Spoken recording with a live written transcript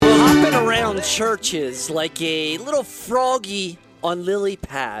church is like a little froggy on lily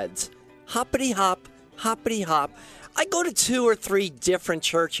pads. Hoppity hop, hoppity hop. I go to 2 or 3 different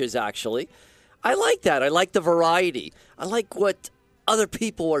churches, actually. I like that. I like the variety. I like what other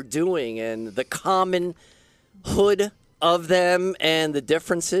people are doing and the common hood of them and the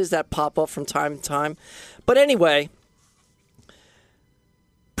differences that pop up from time to time. But anyway,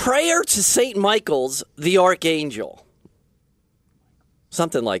 prayer to St. Michael's, the Archangel.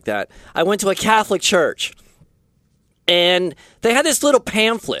 Something like that. I went to a Catholic church, and they had this little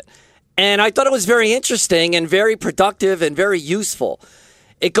pamphlet, and I thought it was very interesting and very productive and very useful.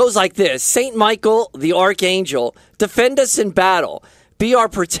 It goes like this: St. Michael, the Archangel, defend us in battle. Be our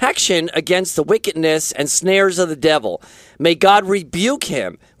protection against the wickedness and snares of the devil. May God rebuke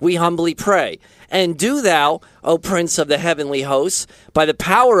him, we humbly pray. And do thou, O Prince of the heavenly hosts, by the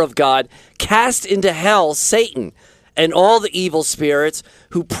power of God, cast into hell Satan and all the evil spirits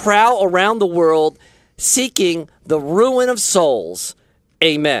who prowl around the world seeking the ruin of souls.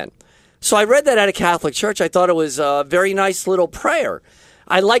 Amen. So I read that at a Catholic church. I thought it was a very nice little prayer.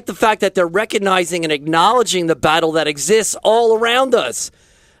 I like the fact that they're recognizing and acknowledging the battle that exists all around us.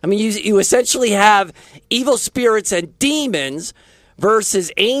 I mean, you essentially have evil spirits and demons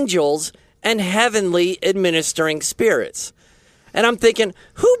versus angels and heavenly administering spirits. And I'm thinking,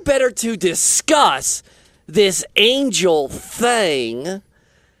 who better to discuss this angel thing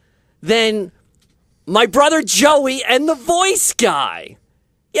than my brother Joey and the voice guy?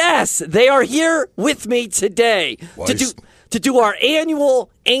 Yes, they are here with me today to do our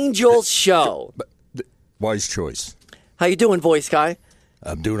annual Angels show. Wise choice. How you doing, voice guy?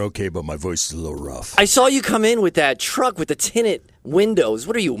 I'm doing okay, but my voice is a little rough. I saw you come in with that truck with the tinted windows.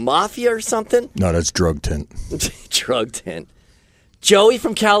 What are you, mafia or something? No, that's drug tint. Drug tint. Joey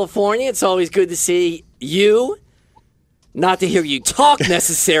from California, it's always good to see you. Not to hear you talk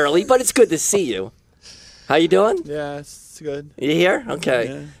necessarily, but it's good to see you. How you doing? Yeah, it's good. You here? Okay.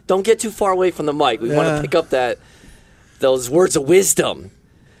 Yeah. Don't get too far away from the mic. We want to pick up those words of wisdom.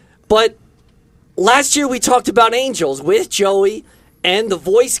 But last year we talked about angels with Joey and the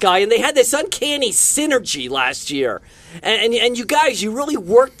voice guy, and they had this uncanny synergy last year. And you guys, you really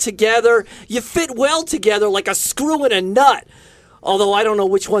worked together. You fit well together like a screw in a nut. Although I don't know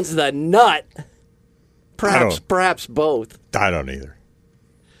which one's the nut. Perhaps both. I don't either.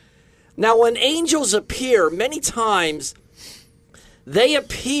 Now, when angels appear, many times they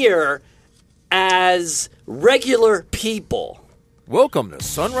appear as regular people. Welcome to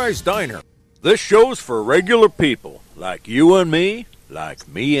Sunrise Diner. This show's for regular people, like you and me, like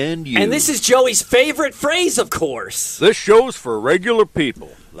me and you. And this is Joey's favorite phrase, of course. This show's for regular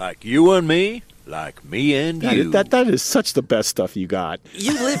people, like you and me, like me and you. That is such the best stuff you got.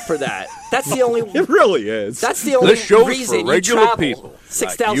 You live for that. That's the only. It really is. That's the only this show's reason for regular you travel. people,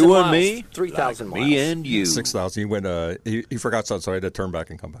 6,000 like you miles, and me, 3,000 like miles. me and you. 6,000. He went. He forgot something, so I had to turn back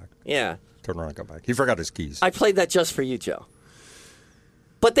and come back. Yeah. Turn around and come back. He forgot his keys. I played that just for you, Joe.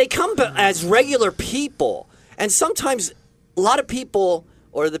 But they come as regular people, and sometimes a lot of people,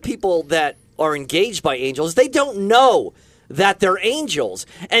 or the people that are engaged by angels, they don't know that they're angels,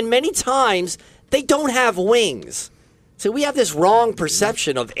 and many times they don't have wings. So we have this wrong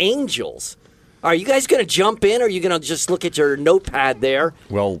perception of angels. Are you guys going to jump in, or are you going to just look at your notepad there?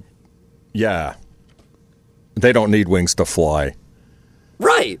 Well, yeah. They don't need wings to fly.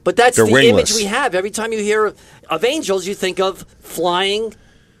 Right, but that's They're the wingless. image we have. Every time you hear of angels, you think of flying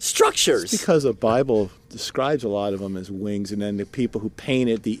structures. It's because the Bible describes a lot of them as wings, and then the people who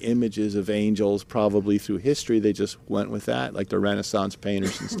painted the images of angels probably through history, they just went with that, like the Renaissance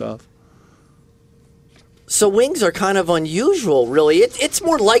painters and stuff. So wings are kind of unusual, really. It's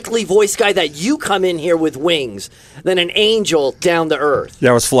more likely, voice guy, that you come in here with wings than an angel down to earth.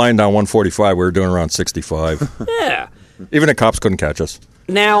 Yeah, I was flying down 145. We were doing around 65. Yeah. Even the cops couldn't catch us.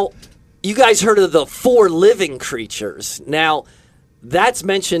 Now, you guys heard of the 4 living creatures. Now, that's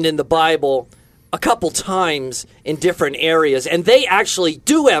mentioned in the Bible a couple times in different areas, and they actually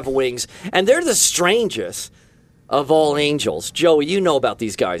do have wings, and they're the strangest of all angels. Joey, you know about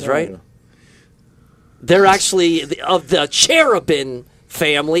these guys, right? Yeah. They're actually of the cherubim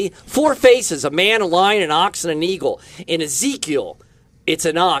family. 4 faces, a man, a lion, an ox, and an eagle. In Ezekiel, it's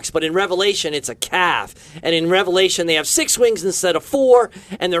an ox, but in Revelation, it's a calf. And in Revelation, they have 6 wings instead of 4,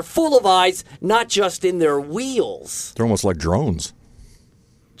 and they're full of eyes, not just in their wheels. They're almost like drones.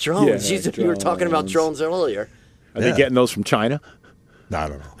 Drones. Yeah, You were talking about drones earlier. Are they getting those from China? No, I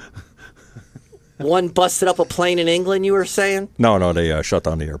don't know. One busted up a plane in England, you were saying? No, they shut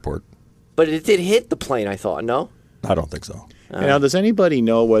down the airport. But it did hit the plane, I thought, no? I don't think so. Now, does anybody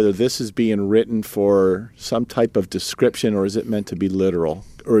know whether this is being written for some type of description, or is it meant to be literal?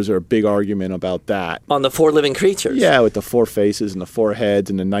 Or is there a big argument about that? On the 4 living creatures. Yeah, with the 4 faces and the 4 heads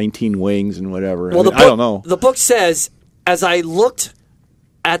and the 19 wings and whatever. Well, I don't know. The book says, as I looked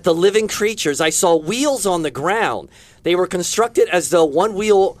at the living creatures, I saw wheels on the ground. They were constructed as though one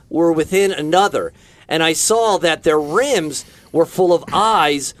wheel were within another. And I saw that their rims were full of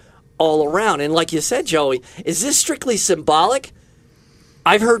eyes all around. And like you said, Joey, is this strictly symbolic?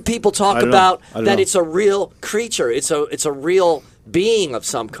 I've heard people talk about that it's a real creature. It's a real being of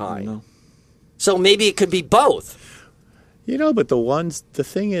some kind. So maybe it could be both. But the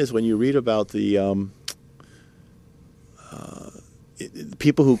thing is, when you read about the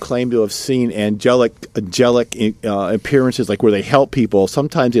people who claim to have seen angelic appearances, like where they help people,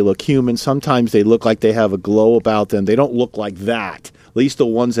 sometimes they look human, sometimes they look like they have a glow about them. They don't look like that. At least the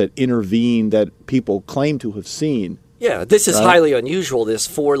ones that intervene that people claim to have seen. Yeah, this is highly unusual, this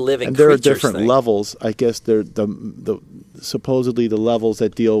 4 living and creatures there are different thing. levels. I guess they're supposedly the levels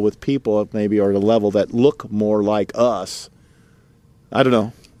that deal with people maybe are the level that look more like us. I don't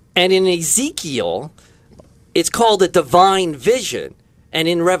know. And in Ezekiel, it's called a divine vision. And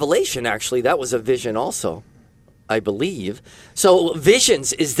in Revelation, actually, that was a vision also, I believe. So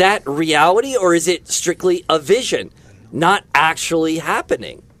visions, is that reality, or is it strictly a vision, not actually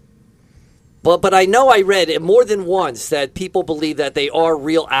happening? But I know I read it more than once that people believe that they are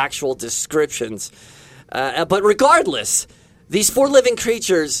real, actual descriptions. But regardless, these 4 living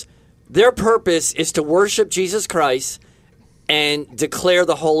creatures, their purpose is to worship Jesus Christ and declare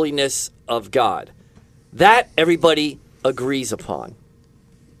the holiness of God. That everybody agrees upon.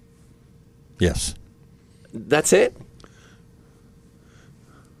 Yes. That's it?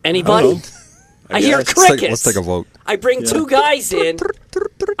 Anybody? I hear crickets. Let's take a vote. I bring 2 guys in.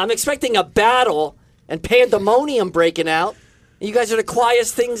 I'm expecting a battle and pandemonium breaking out. You guys are the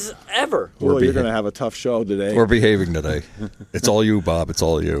quietest things ever. Well, you're going to have a tough show today. We're behaving today. It's all you, Bob. It's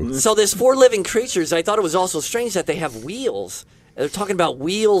all you. So there's 4 living creatures. I thought it was also strange that they have wheels. They're talking about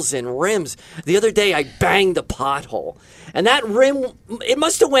wheels and rims. The other day, I banged a pothole. And that rim, it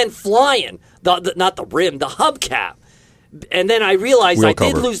must have went flying. Not the rim, the hubcap. And then I realized I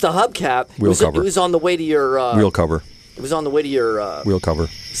did lose the hubcap. It was on the way to your... wheel cover. It was on the way to your... wheel cover.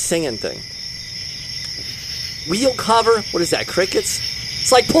 Singing thing. Wheel cover? What is that, crickets?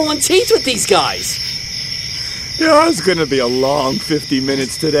 It's like pulling teeth with these guys. Yeah, it's going to be a long 50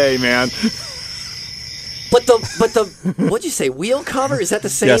 minutes today, man. But the what'd you say? Wheel cover? Is that the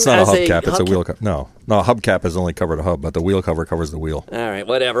same? Yeah, it's not as a hubcap. It's a wheel cover. No, a hubcap has only covered a hub, but the wheel cover covers the wheel. All right,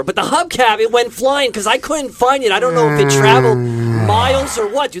 whatever. But the hubcap, it went flying because I couldn't find it. I don't know if it traveled miles or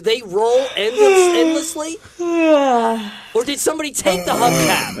what. Do they roll endlessly? Or did somebody take the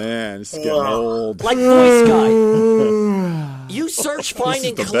hubcap? Man, it's getting old. Like Voice Guy. You search, find,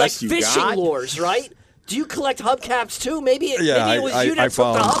 and collect fishing lures, right? Do you collect hubcaps too? Maybe it was you that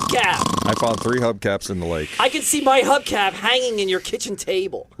took the hubcap. I found 3 hubcaps in the lake. I can see my hubcap hanging in your kitchen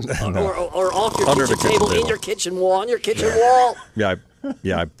table, or off your kitchen table, in your kitchen wall, on your kitchen wall. Yeah,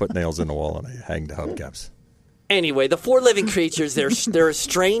 I put nails in the wall and I hanged the hubcaps. Anyway, the 4 living creatures, they're a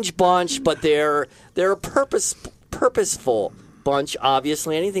strange bunch, but they're a purposeful bunch.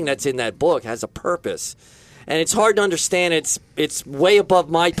 Obviously, anything that's in that book has a purpose. And it's hard to understand. It's way above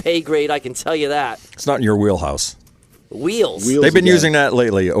my pay grade, I can tell you that. It's not in your wheelhouse. Wheels. They've been using that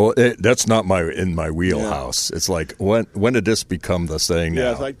lately. Oh, that's not in my wheelhouse. Yeah. It's like, when did this become the saying now?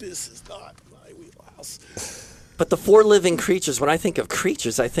 Yeah, it's like, this is not my wheelhouse. But the 4 living creatures, when I think of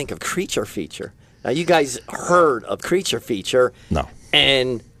creatures, I think of Creature Feature. Now, you guys heard of Creature Feature. No.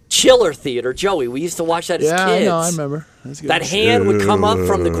 And Chiller Theater. Joey, we used to watch that as kids. Yeah, I know, I remember. That hand would come up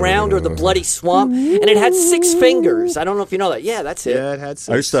from the ground or the bloody swamp, and it had 6 fingers. I don't know if you know that. Yeah, that's it. Yeah, it had 6.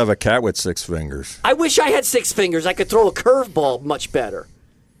 I used to have a cat with 6 fingers. I wish I had 6 fingers. I could throw a curveball much better.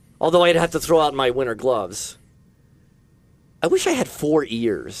 Although I'd have to throw out my winter gloves. I wish I had 4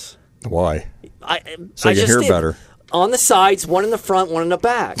 ears. Why? So you can hear better. On the sides, 1 in the front, 1 in the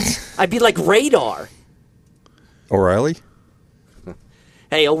back. I'd be like Radar. O'Reilly?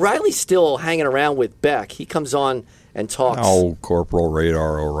 Hey, O'Reilly's still hanging around with Beck. He comes on and talks. Oh, Corporal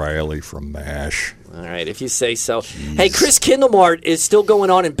Radar O'Reilly from MASH. All right, if you say so. Jeez. Hey, Chris Kindlemart is still going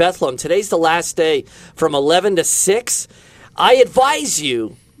on in Bethlehem. Today's the last day from 11 to 6. I advise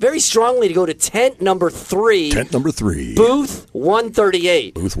you very strongly to go to tent number 3. Tent number 3. Booth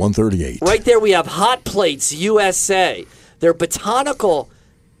 138. Booth 138. Right there we have Hot Plates USA. They're botanical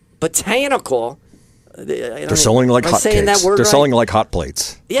They're selling like hot saying cakes. that word They're right? selling like hot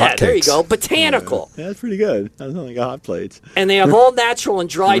plates. Yeah, hot there you cakes. go. Botanical. Yeah, that's pretty good. That's like hot plates. And they have all natural and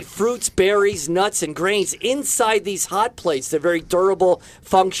dried fruits, berries, nuts, and grains inside these hot plates. They're very durable,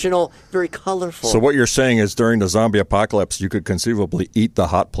 functional, very colorful. So what you're saying is during the zombie apocalypse, you could conceivably eat the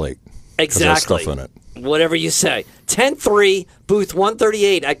hot plate. 'Cause exactly. there's stuff in it. Whatever you say. 10-3, booth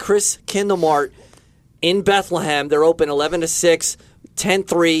 138 at Chris Kindle Mart in Bethlehem. They're open 11 to 6.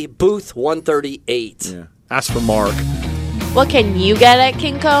 10-3, booth 138. Yeah. Ask for Mark. What can you get at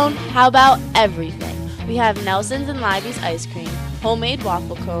King Cone? How about everything? We have Nelson's and Livy's ice cream, homemade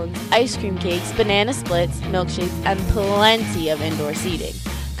waffle cones, ice cream cakes, banana splits, milkshakes, and plenty of indoor seating.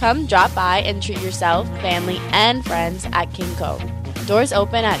 Come drop by and treat yourself, family, and friends at King Cone. Doors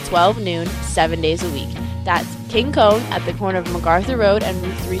open at 12 noon, 7 days a week. That's King Cone at the corner of MacArthur Road and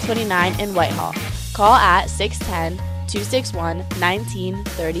Route 329 in Whitehall. Call at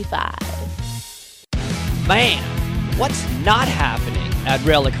 610-261-1935. Man, what's not happening at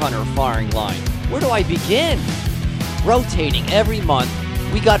Relic Hunter Firing Line? Where do I begin? Rotating every month,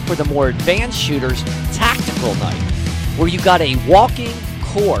 we got for the more advanced shooters Tactical Night, where you got a walking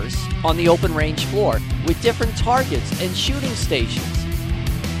course on the open range floor with different targets and shooting stations.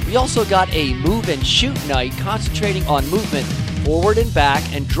 We also got a move and shoot night concentrating on movement forward and back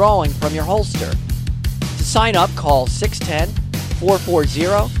and drawing from your holster. To sign up, call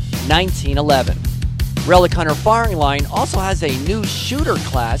 610-440-1911. Relic Hunter Firing Line also has a new shooter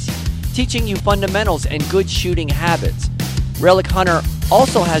class teaching you fundamentals and good shooting habits. Relic Hunter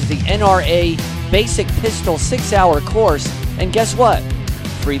also has the NRA Basic Pistol 6-hour course, and guess what?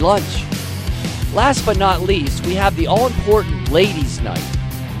 Free lunch. Last but not least, we have the all-important Ladies' Night.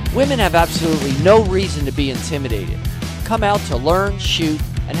 Women have absolutely no reason to be intimidated. Come out to learn, shoot,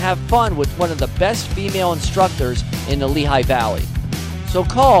 and have fun with one of the best female instructors in the Lehigh Valley. So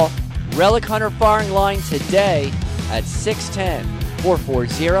call Relic Hunter Firing Line today at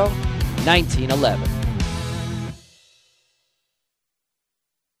 610-440-1911.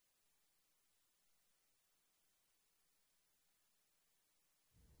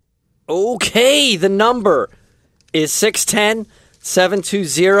 Okay, the number is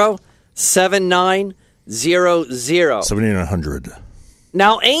 610-720-7900. 7,900.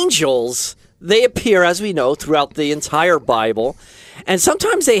 Now, angels, they appear, as we know, throughout the entire Bible, and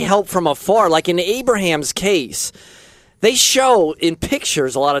sometimes they help from afar. Like in Abraham's case, they show in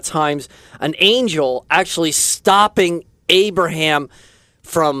pictures a lot of times an angel actually stopping Abraham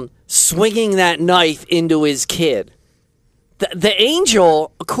from swinging that knife into his kid. The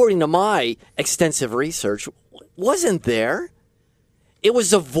angel, according to my extensive research, wasn't there. It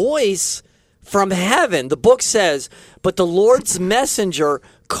was a voice from heaven. The book says, but the Lord's messenger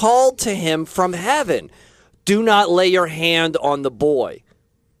called to him from heaven, do not lay your hand on the boy.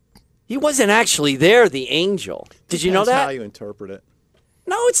 He wasn't actually there, the angel. Did you know Depends that? how you interpret it.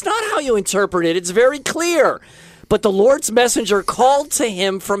 No, it's not how you interpret it. It's very clear. But the Lord's messenger called to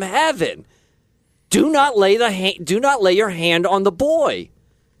him from heaven. Do not lay your hand on the boy.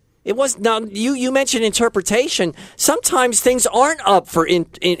 It was now. You mentioned interpretation. Sometimes things aren't up for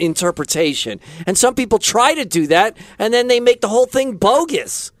interpretation, and some people try to do that, and then they make the whole thing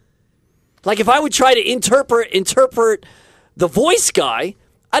bogus. Like if I would try to interpret the voice guy,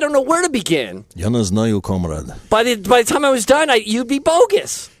 I don't know where to begin. Ja nie znaju, comrade. By the time I was done, you'd be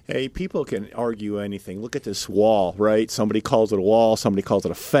bogus. Hey, people can argue anything. Look at this wall, right? Somebody calls it a wall. Somebody calls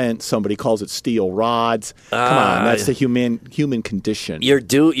it a fence. Somebody calls it steel rods. Come on, that's the human condition. You're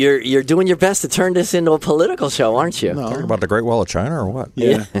doing your best to turn this into a political show, aren't you? Talking about the Great Wall of China or what?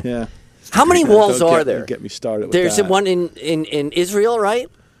 Yeah. How many walls are there? Don't get me started with There's that. one in Israel, right?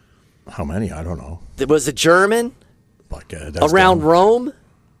 How many? I don't know. There was a German But, that's around dumb. Rome,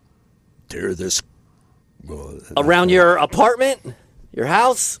 Dear this. around your apartment, your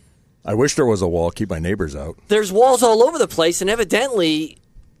house. I wish there was a wall. Keep my neighbors out. There's walls all over the place, and evidently,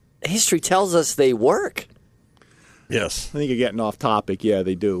 history tells us they work. Yes. I think you're getting off topic. Yeah,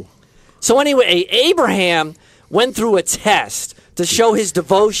 they do. So anyway, Abraham went through a test to show his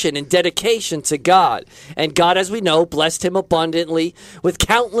devotion and dedication to God. And God, as we know, blessed him abundantly with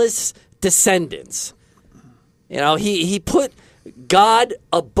countless descendants. You know, he put God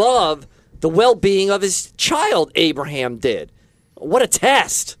above the well-being of his child, Abraham did. What a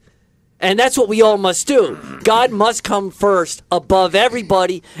test. And that's what we all must do. God must come first above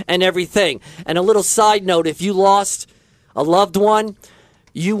everybody and everything. And a little side note, if you lost a loved one,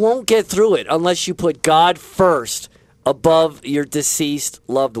 you won't get through it unless you put God first above your deceased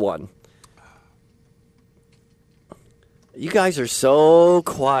loved one. You guys are so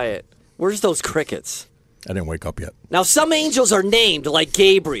quiet. Where's those crickets? I didn't wake up yet. Now, some angels are named like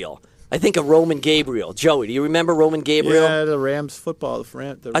Gabriel. I think of Roman Gabriel. Joey, do you remember Roman Gabriel? Yeah, the Rams football.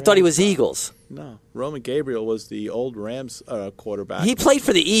 I thought he was Eagles. No, Roman Gabriel was the old Rams quarterback. He played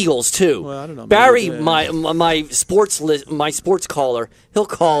for the Eagles too. Well, I don't know. Barry, Maybe, my sports caller, he'll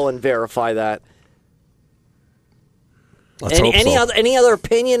call and verify that. Let's hope so. Any other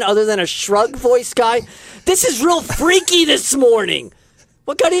opinion other than a shrug voice guy? This is real freaky this morning.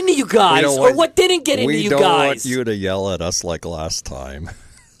 What got into you guys, or what didn't get into you guys? We don't want you to yell at us like last time,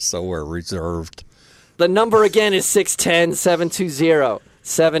 so we're reserved. The number again is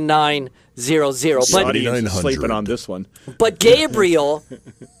 610-720-7900. Audience is sleeping on this one. But Gabriel,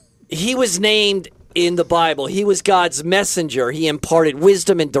 he was named in the Bible. He was God's messenger. He imparted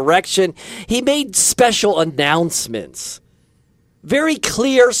wisdom and direction. He made special announcements. Very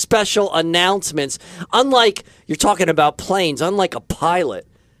clear special announcements. Unlike, you're talking about planes, unlike a pilot.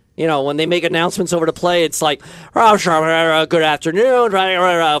 You know, when they make announcements over the play, it's like, good afternoon,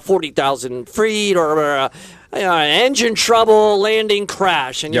 40,000 feet, or engine trouble, landing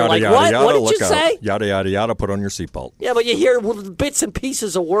crash. And you're Yada, like, yada, what? yada, What did look you out. say? Yada, yada, yada, put on your seatbelt. Yeah, but you hear bits and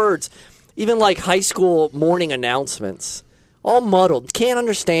pieces of words. Even like high school morning announcements. All muddled. Can't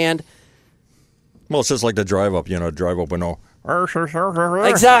understand. Well, it's just like the drive up and no.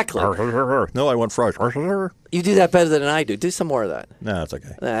 Exactly. No, I want fries. You do that better than I do. Do some more of that. Nah, it's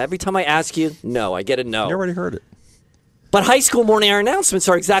okay. Every time I ask you, no, I get a no. You already heard it. But high school morning hour announcements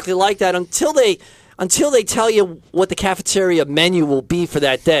are exactly like that until they tell you what the cafeteria menu will be for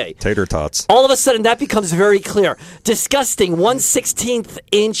that day. Tater tots. All of a sudden, that becomes very clear. Disgusting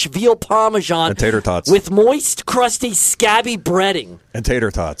 1/16-inch veal parmesan And tater tots. with moist, crusty, scabby breading. And tater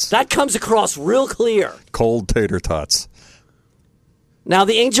tots. That comes across real clear. Cold tater tots. Now,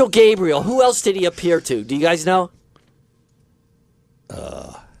 the angel Gabriel, who else did he appear to? Do you guys know?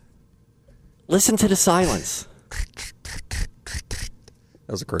 Listen to the silence. That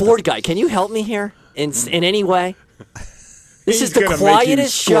was a great. Board guy, can you help me here in any way? This is the gonna make you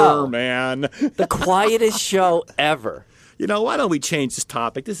quietest show, squirm, man. the quietest show ever. You know, why don't we change this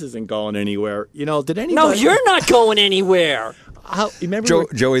topic? This isn't going anywhere. You know, did anybody? No, you're not going anywhere. Remember?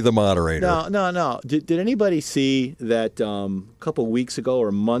 Joey the moderator. No. Did anybody see that a couple weeks ago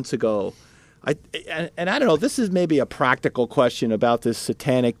or months ago? And I don't know. This is maybe a practical question about this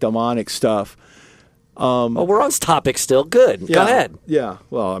satanic, demonic stuff. Well, we're on topic still. Good. Go ahead. Yeah.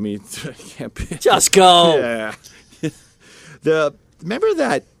 Well, I mean, can't be. Just go. Yeah. Remember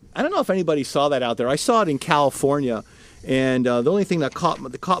that? I don't know if anybody saw that out there. I saw it in California, and the only thing that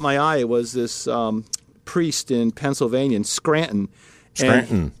caught my eye was this priest in Pennsylvania, in Scranton.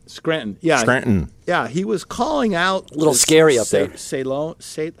 Scranton. Yeah. Scranton. Yeah. He was calling out. A little scary up there. Ceylon.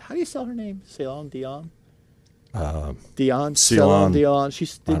 How do you spell her name? Ceylon Dion. Ceylon Dion. She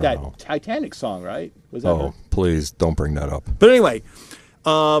did that know. Titanic song, right? Was that her? Oh, please don't bring that up. But anyway,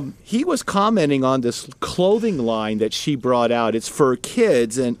 he was commenting on this clothing line that she brought out. It's for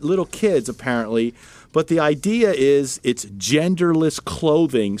kids and little kids, apparently. But the idea is it's genderless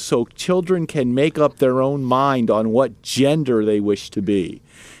clothing, so children can make up their own mind on what gender they wish to be.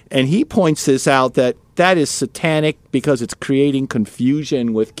 And he points this out that is satanic because it's creating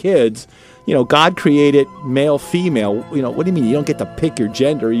confusion with kids. You know, God created male, female. You know, what do you mean? You don't get to pick your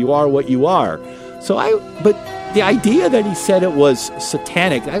gender. You are what you are. But the idea that he said it was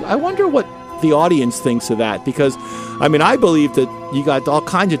satanic, I wonder what the audience thinks of that, because, I mean, I believe that you got all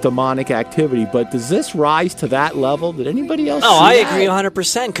kinds of demonic activity, but does this rise to that level? Did anybody else see I that? agree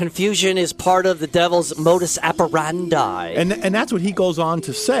 100%. Confusion is part of the devil's modus operandi. And that's what he goes on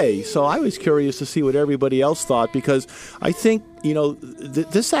to say. So I was curious to see what everybody else thought, because I think, you know,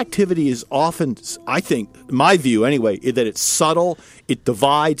 this activity is often, I think, my view anyway, that it's subtle, it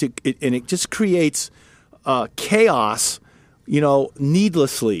divides, and it just creates chaos, you know,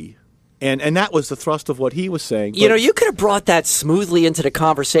 needlessly. And that was the thrust of what he was saying. You know, you could have brought that smoothly into the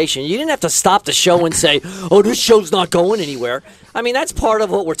conversation. You didn't have to stop the show and say, oh, this show's not going anywhere. I mean, that's part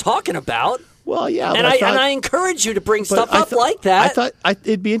of what we're talking about. Well, yeah. And I encourage you to bring stuff up like that. I thought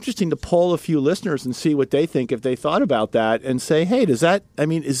it'd be interesting to poll a few listeners and see what they think if they thought about that and say, hey, does that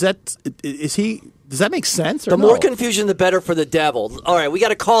make sense? Or the more confusion, the better for the devil. All right, we got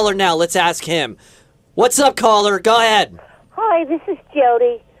a caller now. Let's ask him. What's up, caller? Go ahead. Hi, this is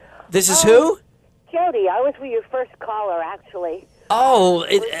Jody. This is who? Jody. I was your first caller, actually. Oh,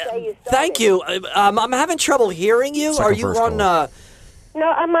 you thank you. I'm having trouble hearing you. Second Are you first on? No,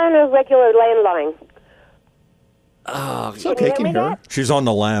 I'm on a regular landline. It's okay, can hear her. She's on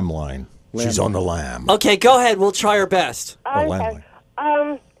the lamb line. She's on the lamb. Okay, go ahead. We'll try our best. The lamb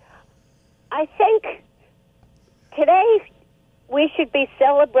line. I think today we should be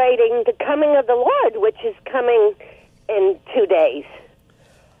celebrating the coming of the Lord, which is coming in 2 days.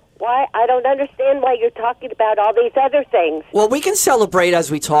 Why? I don't understand why you're talking about all these other things. Well, we can celebrate as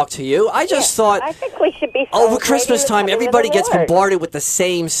we talk to you. I just thought I think we should be over celebrating Christmas the time, coming of everybody the gets Lord. bombarded with the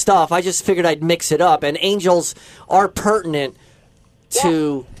same stuff. I just figured I'd mix it up. And angels are pertinent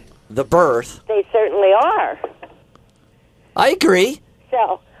to the birth. They certainly are. I agree.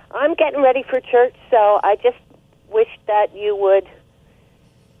 So I'm getting ready for church, so I just wish that you would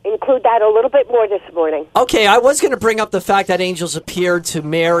include that a little bit more this morning. Okay, I was going to bring up the fact that angels appeared to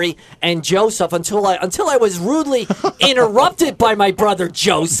Mary and Joseph until I was rudely interrupted by my brother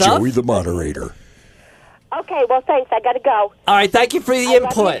Joseph. Joey the moderator. Okay, well, thanks. I got to go. All right, thank you for the I love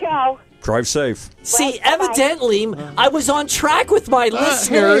input. your show. Drive safe. See, Bye-bye. evidently, I was on track with my Hey, I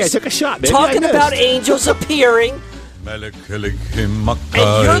listeners took a shot. Maybe talking I about missed. angels appeappearing, and you're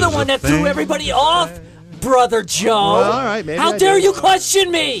the one that threw everybody off, Brother Joe. Well, all right, maybe How I dare did. you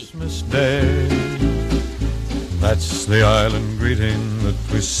question me? Day. That's the island greeting that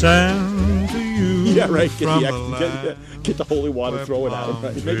we send to you. Yeah, right. from the land Get the holy water, throw it out.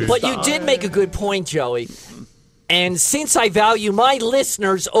 Right? Make it But stop. you did make a good point, Joey. And since I value my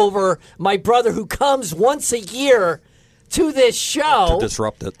listeners over my brother who comes once a year to this show,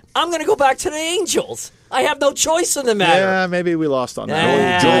 Disrupt it. I'm going to go back to the angels. I have no choice in the matter. Yeah, maybe we lost on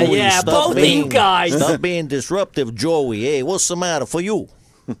that. Joey, Yeah, stop both of being- you guys. Stop being disruptive, Joey. Hey, what's the matter for you?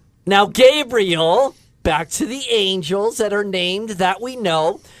 Now, Gabriel, back to the angels that are named that we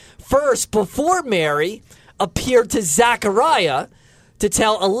know. First, before Mary appeared to Zachariah to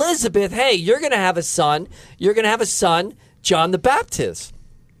tell Elizabeth, hey, you're going to have a son. You're going to have a son, John the Baptist.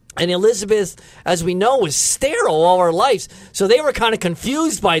 And Elizabeth, as we know, was sterile all her life. So they were kind of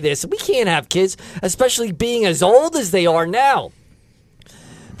confused by this. We can't have kids, especially being as old as they are now.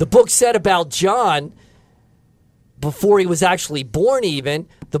 The book said about John, before he was actually born even,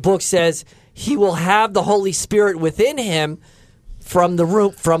 the book says he will have the Holy Spirit within him from the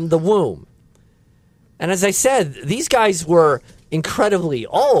womb. And as I said, these guys were incredibly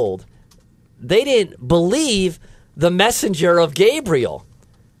old. They didn't believe the messenger of Gabriel.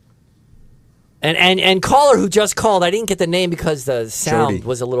 And caller who just called, I didn't get the name because the sound Jody.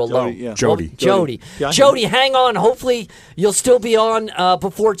 was a little low. yeah. Jody. Jody. Yeah. Jody, hang on. Hopefully you'll still be on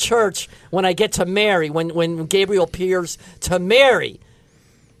before church when I get to Mary, when Gabriel appears to Mary,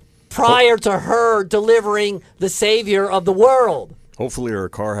 prior to her delivering the Savior of the world. Hopefully her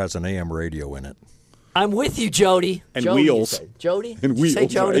car has an AM radio in it. I'm with you, Jody. And Jody, you wheels. said. Jody? And Did you say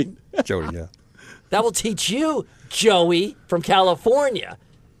wheels, Jody? right? Jody, yeah. That will teach you, Joey, from California.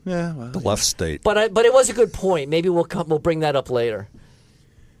 Yeah, well. The left state. But it was a good point. Maybe we'll bring that up later.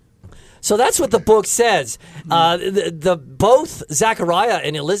 So that's what the book says. Both Zachariah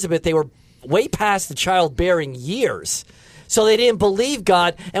and Elizabeth, they were way past the childbearing years. So they didn't believe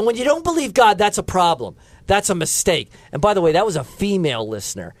God. And when you don't believe God, that's a problem. That's a mistake. And by the way, that was a female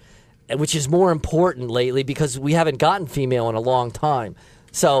listener, which is more important lately because we haven't gotten female in a long time.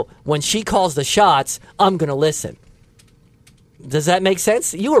 So when she calls the shots, I'm going to listen. Does that make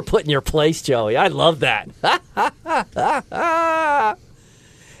sense? You were put in your place, Joey. I love that.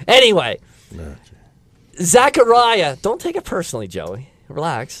 Anyway, Zachariah, don't take it personally, Joey.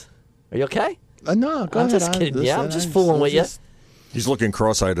 Relax. Are you okay? No, go I'm ahead. just kidding. Yeah, I'm just fooling with you. He's looking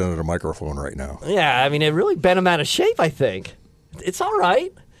cross-eyed under the microphone right now. Yeah, I mean, it really bent him out of shape, I think. It's all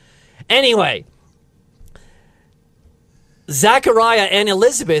right. Anyway, Zachariah and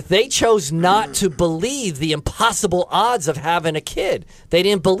Elizabeth, they chose not to believe the impossible odds of having a kid. They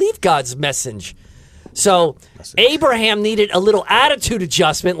didn't believe God's message. So Abraham needed a little attitude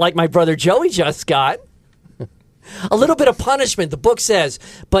adjustment like my brother Joey just got. A little bit of punishment. The book says,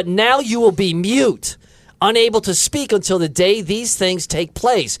 but now you will be mute, unable to speak until the day these things take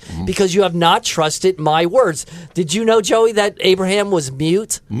place, because you have not trusted my words. Did you know, Joey, that Abraham was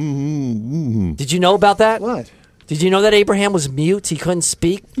mute? Did you know about that? What? Did you know that Abraham was mute? He couldn't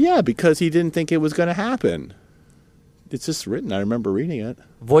speak? Yeah, because he didn't think it was going to happen. It's just written. I remember reading it.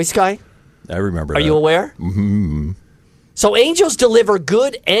 Voice guy? I remember Are that. you aware? Mm-hmm. So angels deliver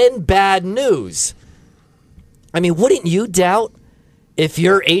good and bad news. I mean, wouldn't you doubt if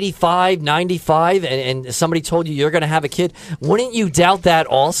you're 85, 95, and somebody told you you're going to have a kid? Wouldn't you doubt that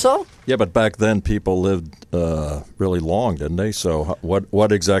also? Yeah, but back then people lived really long, didn't they? So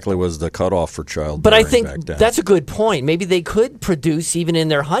what exactly was the cutoff for childbearing But I think back then? that's a good point. Maybe they could produce even in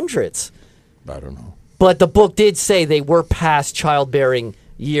their hundreds. I don't know. But the book did say they were past childbearing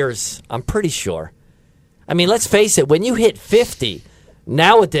years, I'm pretty sure. I mean, let's face it, when you hit 50,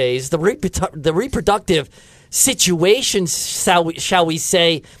 nowadays, the reproductive situation, shall we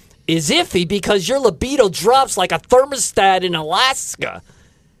say, is iffy because your libido drops like a thermostat in Alaska.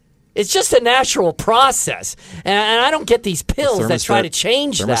 It's just a natural process. And I don't get these pills that try to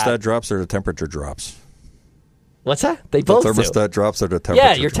change that. Thermostat drops or the temperature drops? What's that? They both the do. thermostat drops or the temperature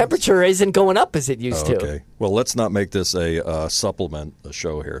Yeah, your drops? temperature isn't going up as it used to. Okay. Well, let's not make this a supplement, a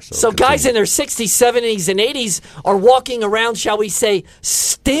show here. So guys in their 60s, 70s, and 80s are walking around, shall we say,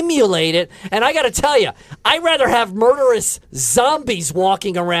 stimulated. And I got to tell you, I'd rather have murderous zombies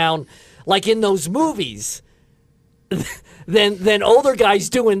walking around like in those movies than older guys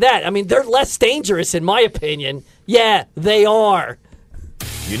doing that. I mean, they're less dangerous, in my opinion. Yeah, they are.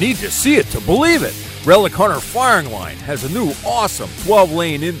 You need to see it to believe it. Relic Hunter Firing Line has a new awesome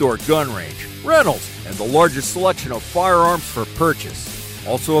 12-lane indoor gun range, rentals, and the largest selection of firearms for purchase.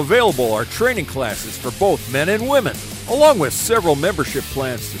 Also available are training classes for both men and women, along with several membership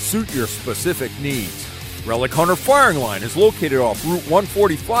plans to suit your specific needs. Relic Hunter Firing Line is located off Route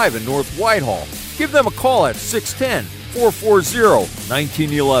 145 in North Whitehall. Give them a call at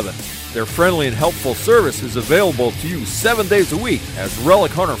 610-440-1911. Their friendly and helpful service is available to you 7 days a week, as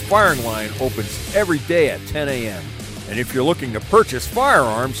Relic Hunter Firing Line opens every day at 10 a.m. And if you're looking to purchase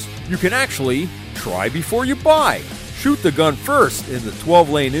firearms, you can actually try before you buy. Shoot the gun first in the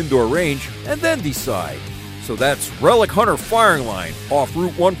 12-lane indoor range and then decide. So that's Relic Hunter Firing Line off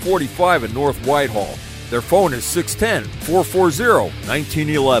Route 145 in North Whitehall. Their phone is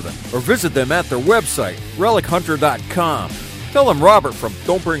 610-440-1911, or visit them at their website, relichunter.com. Tell them Robert from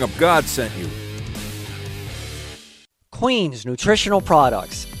Don't Bring Up God sent you. Queen's Nutritional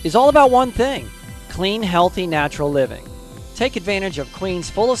Products is all about one thing: clean, healthy, natural living. Take advantage of Queen's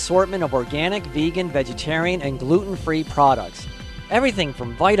full assortment of organic, vegan, vegetarian, and gluten-free products. Everything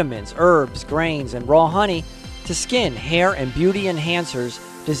from vitamins, herbs, grains, and raw honey to skin, hair, and beauty enhancers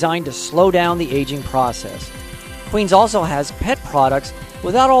designed to slow down the aging process. Queen's also has pet products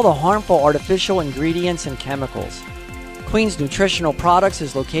without all the harmful artificial ingredients and chemicals. Queen's Nutritional Products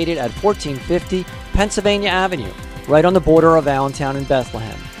is located at 1450 Pennsylvania Avenue, right on the border of Allentown and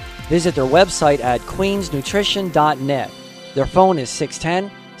Bethlehem. Visit their website at queensnutrition.net. Their phone is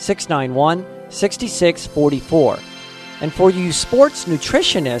 610-691-6644. And for you sports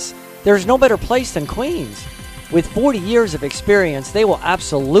nutritionists, there's no better place than Queen's. With 40 years of experience, they will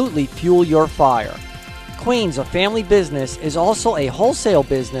absolutely fuel your fire. Queen's, a family business, is also a wholesale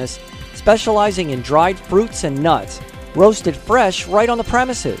business specializing in dried fruits and nuts, roasted fresh right on the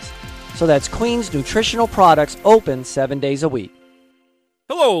premises. So that's Queen's Nutritional Products, open 7 days a week.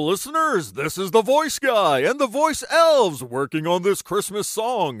 Hello, listeners. This is the Voice Guy and the Voice Elves working on this Christmas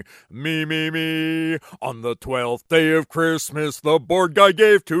song. Me, me, me. On the 12th day of Christmas, the board guy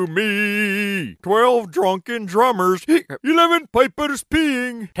gave to me 12 drunken drummers, 11 pipers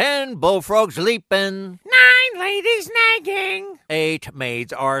peeing, 10 bullfrogs leaping, 9 ladies nagging, 8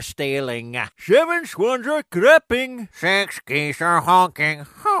 maids are stealing, 7 swans are crapping, 6 geese are honking,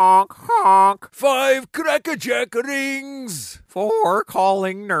 honk, honk, 5 crackerjack rings, 4 calling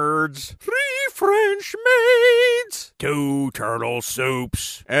nerds, 3 French maids, 2 turtle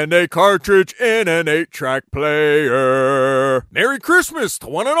soups, and a cartridge in an 8-track player. Merry Christmas to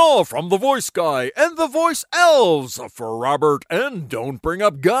one and all from the Voice Guy and the Voice Elves for Robert and Don't Bring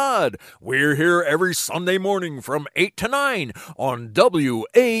Up God. We're here every Sunday morning from 8 to 9 on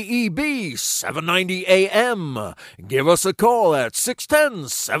WAEB 790 AM. Give us a call at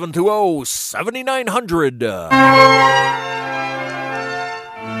 610-720-7900.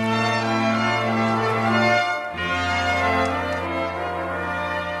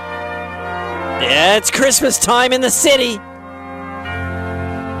 Yeah, it's Christmas time in the city.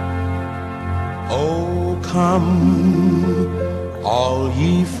 Oh, come, all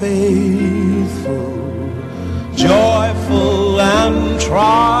ye faithful, joyful and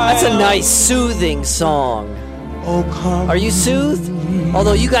triumphant. That's a nice, soothing song. Oh, come. Are you soothed?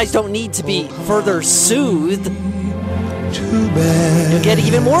 Although you guys don't need to be further soothed. You'll get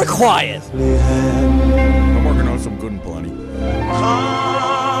even more quiet. I'm working on some good and plenty.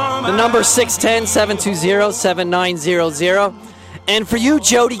 The number 610-720-7900. And for you,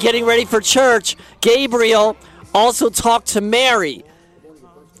 Jody, getting ready for church, Gabriel also talked to Mary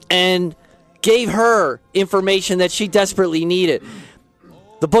and gave her information that she desperately needed.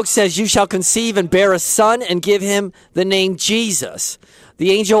 The book says, "You shall conceive and bear a son and give him the name Jesus."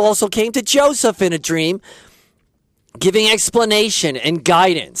 The angel also came to Joseph in a dream, giving explanation and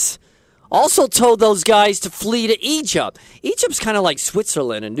guidance. Also told those guys to flee to Egypt. Egypt's kind of like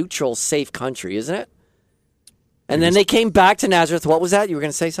Switzerland, a neutral, safe country, isn't it? And then they came back to Nazareth. What was that? You were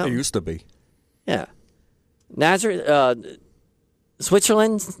going to say something? It used to be. Yeah. Nazareth,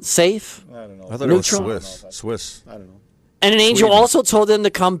 Switzerland, safe? I don't know. I thought neutral? it was Swiss. I don't know. And an angel Sweden. also told them to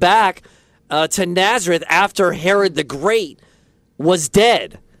come back to Nazareth after Herod the Great was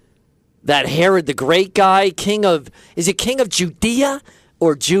dead. that Herod the Great guy, is it king of Judea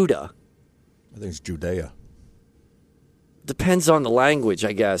or Judah? I think it's Judea. Depends on the language,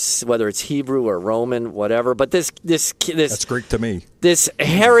 I guess, whether it's Hebrew or Roman, whatever. But this That's Greek to me. This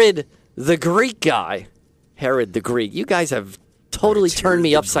Herod the Greek guy, Herod the Greek. You guys have totally turned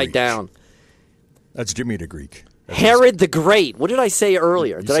me upside down. That's Jimmy the Greek. Herod the Great. What did I say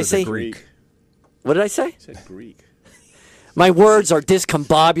earlier? Did I say Greek? What did I say? I said Greek. My words are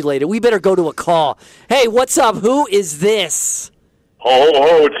discombobulated. We better go to a call. Hey, what's up? Who is this? Ho,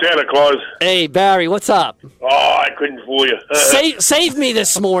 it's Santa Claus. Hey, Barry, what's up? Oh, I couldn't fool you. Save me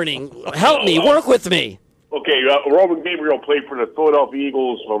this morning. Help me. Work with me. Okay, Roman Gabriel played for the Philadelphia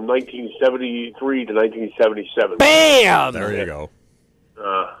Eagles from 1973 to 1977. Bam! There you go.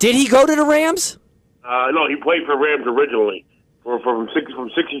 Did he go to the Rams? No, he played for Rams originally from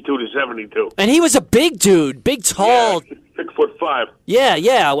 62 to 72. And he was a big dude, big, tall. Yeah, 6'5".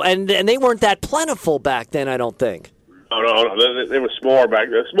 Yeah, and they weren't that plentiful back then, I don't think. No, they were smaller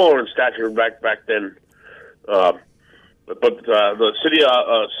smaller in stature back then. But the city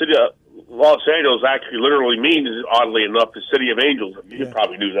of Los Angeles actually literally means, oddly enough, the city of angels. You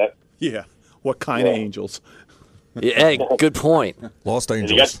probably knew that. Yeah. What kind of angels? Yeah, good point. Lost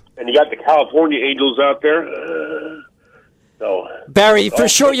Angels. And you got the California Angels out there. Barry, for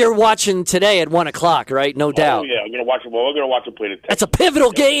sure you're watching today at 1 o'clock, right? No doubt. Oh yeah, I'm gonna watch them. I'm gonna watch them play the Texans. That's a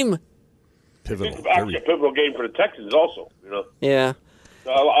pivotal game. It's actually a pivotal game for the Texans, also. You know. Yeah. A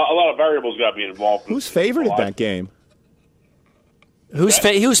lot of variables got to be involved. Who's favored at that game? Who's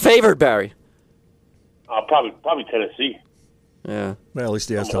favored, Barry? Probably Tennessee. Yeah. Well, at least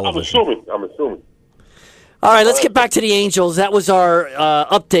he has television. I'm assuming. All right, let's get back to the Angels. That was our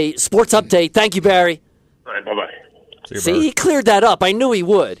sports update. Thank you, Barry. All right, bye-bye. See, he cleared that up. I knew he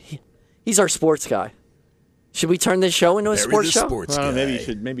would. He's our sports guy. Should we turn this show into a sports show?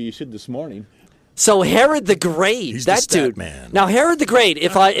 Maybe you should this morning. So Herod the Great, He's that the stat dude. man. Now Herod the Great,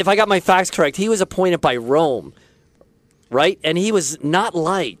 if I got my facts correct, he was appointed by Rome, right? And he was not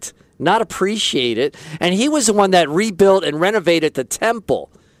liked, not appreciated, and he was the one that rebuilt and renovated the temple,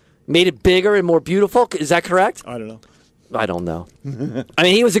 made it bigger and more beautiful. Is that correct? I don't know. I don't know. I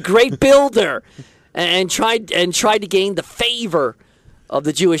mean, he was a great builder and tried to gain the favor of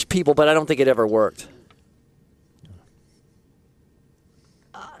the Jewish people, but I don't think it ever worked.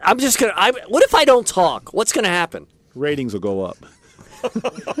 What if I don't talk? What's gonna happen? Ratings will go up.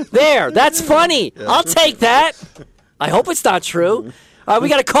 There, that's funny. I'll take that. I hope it's not true. We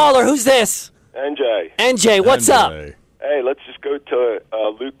got a caller. Who's this? NJ. NJ, what's up? Hey, let's just go to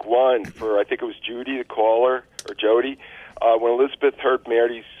Luke 1 for, I think it was Judy, the caller, or Jody. When Elizabeth heard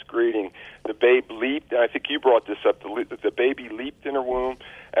Mary's greeting, the babe leaped, and I think you brought this up, the baby leaped in her womb,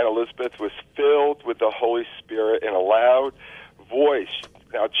 and Elizabeth was filled with the Holy Spirit in a loud voice.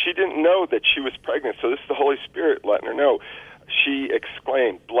 Now, she didn't know that she was pregnant, so this is the Holy Spirit letting her know. She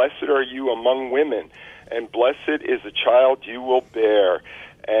exclaimed, "Blessed are you among women, and blessed is the child you will bear."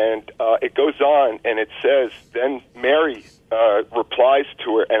 And it goes on, and it says, then Mary replies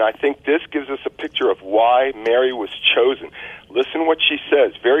to her, and I think this gives us a picture of why Mary was chosen. Listen what she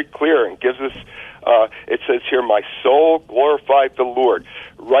says, very clear, and gives us, it says here, "My soul glorified the Lord."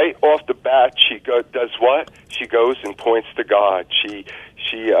 Right off the bat, she does what? She goes and points to God. She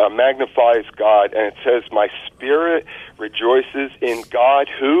magnifies God, and it says, "My spirit rejoices in God."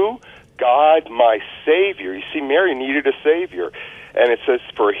 Who? God, my Savior. You see, Mary needed a Savior. And it says,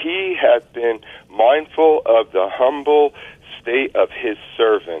 "For he hath been mindful of the humble state of his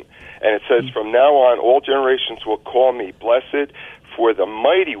servant." And it says, "From now on, all generations will call me blessed, for the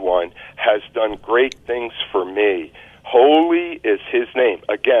Mighty One has done great things for me. Holy is his name."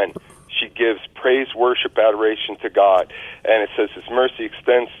 Again, she gives praise, worship, adoration to God. And it says, "His mercy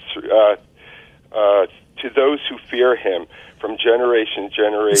extends to those who fear him from generation to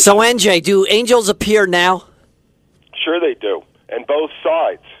generation." So, NJ, do angels appear now? Sure they do. And both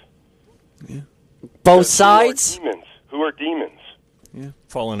sides. Yeah. Both sides? Who are demons? Yeah.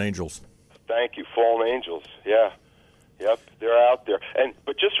 Fallen angels. Thank you, fallen angels. Yeah. Yep, they're out there.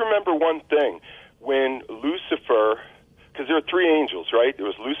 But just remember one thing. When Lucifer, because there are three angels, right? There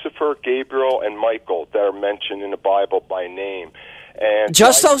was Lucifer, Gabriel, and Michael that are mentioned in the Bible by name. And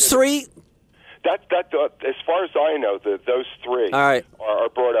just those three? That as far as I know, those three All right. are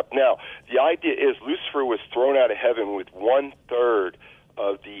brought up. Now, the idea is Lucifer was thrown out of heaven with 1/3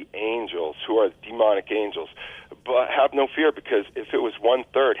 of the angels, who are demonic angels. But have no fear, because if it was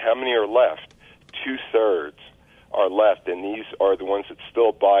 1/3, how many are left? 2/3 are left, and these are the ones that still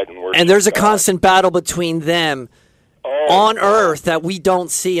abide and worship. And there's a God. constant battle between them on earth that we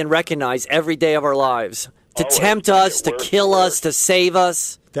don't see and recognize every day of our lives. to tempt us, to kill us, to save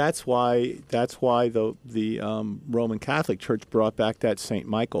us. That's why the Roman Catholic Church brought back that St.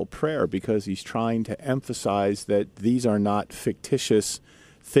 Michael prayer, because he's trying to emphasize that these are not fictitious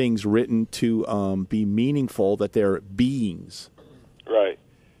things written to be meaningful, that they're beings. Right.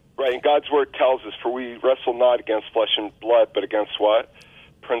 Right, and God's Word tells us, for we wrestle not against flesh and blood, but against what?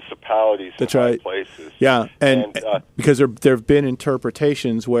 Principalities in high places. Yeah, and because there have been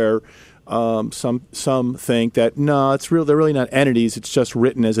interpretations where some think that no, they're really not entities. It's just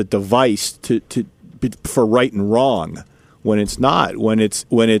written as a device for right and wrong. When it's not. When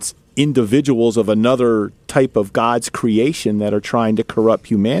it's individuals of another type of God's creation that are trying to corrupt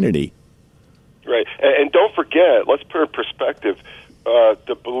humanity. Right, and don't forget. Let's put in perspective.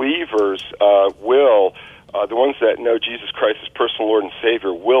 The believers will. The ones that know Jesus Christ as personal Lord and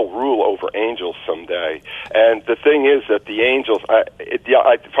Savior will rule over angels someday. And the thing is that the angels,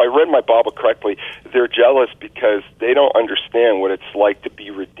 if I read my Bible correctly, they're jealous because they don't understand what it's like to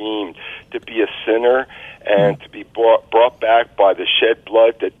be redeemed, to be a sinner, and to be brought back by the shed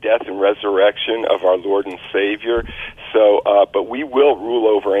blood, the death and resurrection of our Lord and Savior. So, but we will rule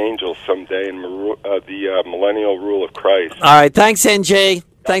over angels someday in the millennial rule of Christ. All right, thanks, NJ.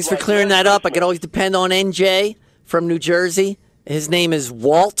 Thanks for clearing that up. I can always depend on NJ from New Jersey. His name is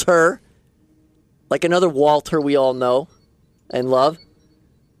Walter, like another Walter we all know and love.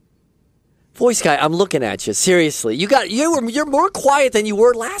 Voice guy, I'm looking at you. Seriously, you're more quiet than you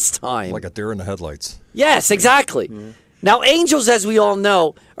were last time. Like a deer in the headlights. Yes, exactly. Mm-hmm. Now, angels, as we all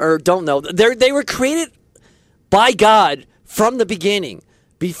know or don't know, they were created by God from the beginning,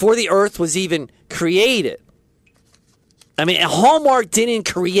 before the earth was even created. I mean, Hallmark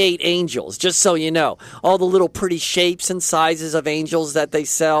didn't create angels, just so you know. All the little pretty shapes and sizes of angels that they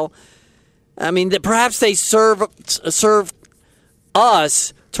sell. I mean, perhaps they serve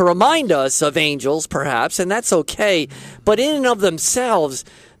us to remind us of angels, perhaps, and that's okay. But in and of themselves,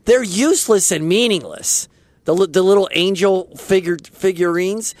 they're useless and meaningless. The little angel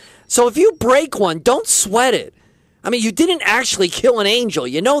figurines. So if you break one, don't sweat it. I mean, you didn't actually kill an angel.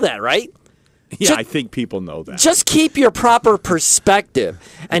 You know that, right? Yeah, I think people know that. Just keep your proper perspective.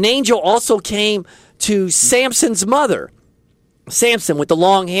 An angel also came to Samson's mother. Samson with the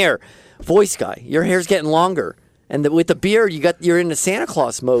long hair. Voice guy, your hair's getting longer. And with the beard, you're in the Santa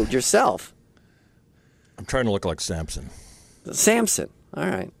Claus mode yourself. I'm trying to look like Samson. Samson. All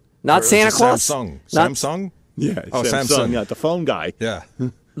right. Not Santa Claus? Samsung? Yeah, oh, Samsung. Yeah, the phone guy. Yeah.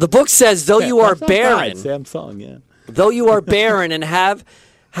 The book says, though you are barren. Samsung, yeah. Though you are barren and have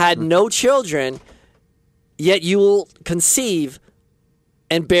had no children, yet you will conceive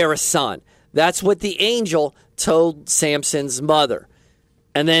and bear a son. That's what the angel told Samson's mother.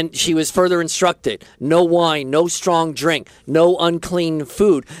 And then she was further instructed, no wine, no strong drink, no unclean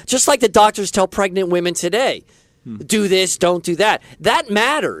food. Just like the doctors tell pregnant women today. Do this, don't do that. That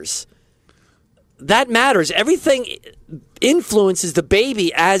matters. That matters. Everything influences the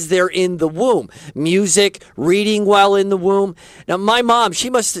baby as they're in the womb. Music, reading while in the womb. Now, my mom, she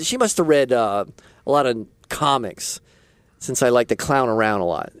must have read a lot of comics, since I like to clown around a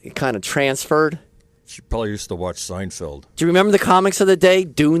lot. It kind of transferred. She probably used to watch Seinfeld. Do you remember the comics of the day?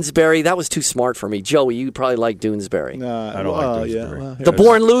 Doonesbury? That was too smart for me. Joey, you probably like Doonesbury. I don't like Doonesbury. The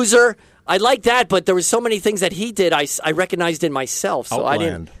Born Loser? I like that, but there was so many things that he did I recognized in myself, so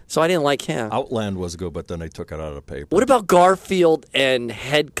Outland. I didn't like him. Outland was good, but then they took it out of the paper. What about Garfield and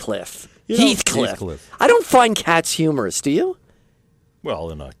Heathcliff? Heathcliff. I don't find cats humorous, do you? Well,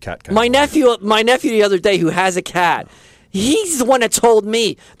 in a cat kind my nephew the other day who has a cat, he's the one that told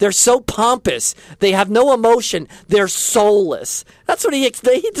me they're so pompous, they have no emotion, they're soulless. That's what he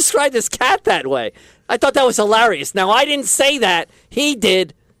described his cat that way. I thought that was hilarious. Now, I didn't say that. He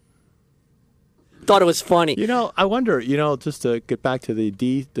did. Thought it was funny. I wonder, just to get back to the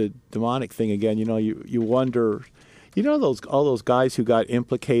demonic thing again, you wonder, all those guys who got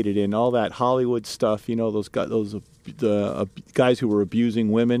implicated in all that Hollywood stuff, the guys who were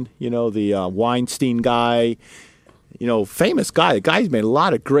abusing women, the Weinstein guy, famous guy. The guy's made a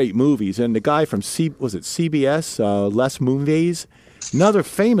lot of great movies, and the guy from CBS, Les Moonves, another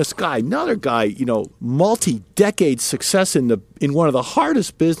famous guy, multi-decade success in one of the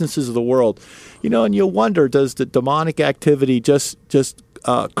hardest businesses of the world, and you'll wonder, does the demonic activity just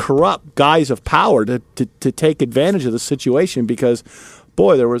corrupt guys of power to take advantage of the situation? Because,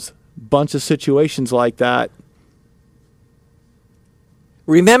 boy, there was a bunch of situations like that.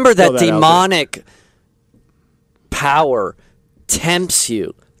 Remember that demonic power tempts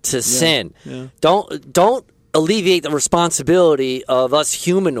you to sin. Yeah. Don't alleviate the responsibility of us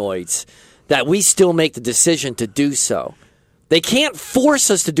humanoids that we still make the decision to do so. They can't force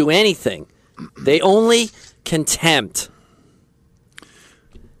us to do anything. They only can tempt.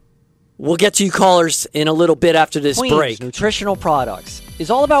 We'll get to you callers in a little bit after this Queen's break. Nutritional Products is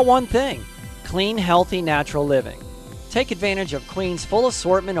all about one thing: clean, healthy, natural living. Take advantage of Queen's full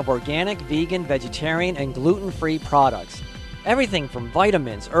assortment of organic, vegan, vegetarian, and gluten-free products. Everything from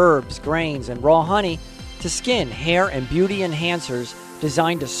vitamins, herbs, grains, and raw honey to skin, hair, and beauty enhancers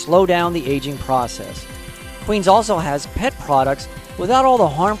designed to slow down the aging process. Queen's also has pet products without all the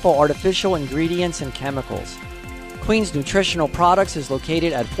harmful artificial ingredients and chemicals. Queen's Nutritional Products is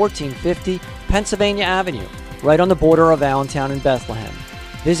located at 1450 Pennsylvania Avenue, right on the border of Allentown and Bethlehem.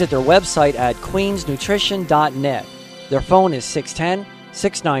 Visit their website at queensnutrition.net. Their phone is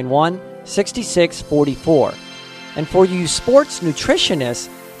 610-691-6644. And for you sports nutritionists,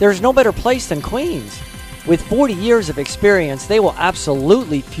 there's no better place than Queen's. With 40 years of experience, they will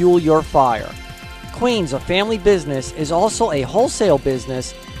absolutely fuel your fire. Queen's, a family business, is also a wholesale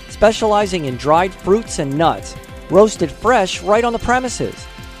business specializing in dried fruits and nuts, roasted fresh right on the premises.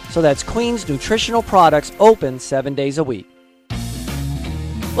 So that's Queen's Nutritional Products, open 7 days a week.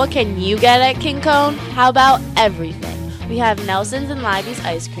 What can you get at King Cone? How about everything? We have Nelson's and Libby's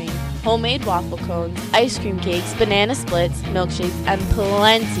ice cream, homemade waffle cones, ice cream cakes, banana splits, milkshakes, and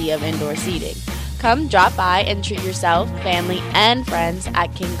plenty of indoor seating. Come drop by and treat yourself, family, and friends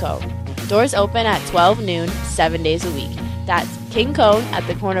at King Cone. Doors open at 12 noon, 7 days a week. That's King Cone at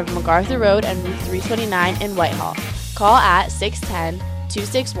the corner of MacArthur Road and Route 329 in Whitehall. Call at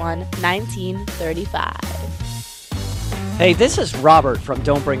 610-261-1935. Hey, this is Robert from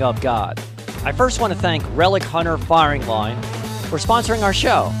Don't Bring Up God. I first want to thank Relic Hunter Firing Line for sponsoring our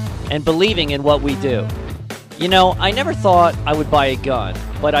show and believing in what we do. You know, I never thought I would buy a gun,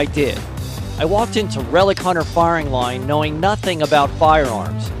 but I did. I walked into Relic Hunter Firing Line knowing nothing about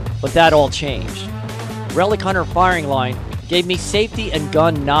firearms, but that all changed. Relic Hunter Firing Line gave me safety and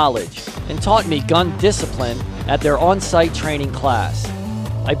gun knowledge and taught me gun discipline at their on-site training class.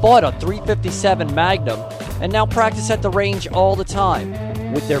 I bought a .357 Magnum and now practice at the range all the time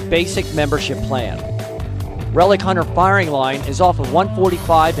with their basic membership plan. Relic Hunter Firing Line is off of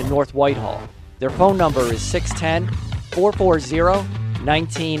 145 in North Whitehall. Their phone number is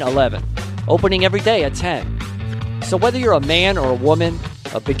 610-440-1911. Opening every day at 10. So whether you're a man or a woman,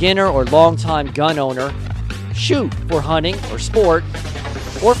 a beginner or longtime gun owner, shoot for hunting or sport,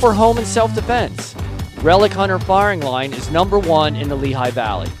 or for home and self-defense, Relic Hunter Firing Line is #1 in the Lehigh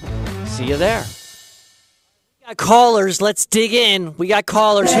Valley. See you there. We got callers. Let's dig in. We got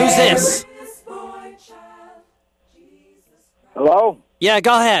callers. Who's this? Hello? Yeah,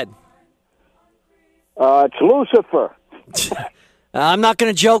 go ahead. It's Lucifer. I'm not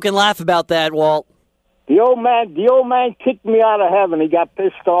going to joke and laugh about that, Walt. The old man kicked me out of heaven. He got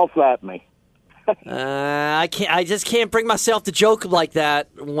pissed off at me. I can't. I just can't bring myself to joke like that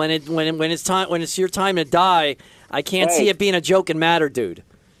when it's time. When it's your time to die, I can't see it being a joking matter, dude.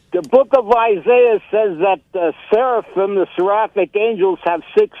 The book of Isaiah says that the seraphim, the seraphic angels, have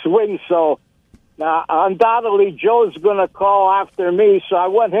 6 wings. So now, undoubtedly, Joe's going to call after me. So I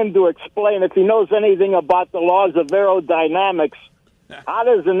want him to explain if he knows anything about the laws of aerodynamics. How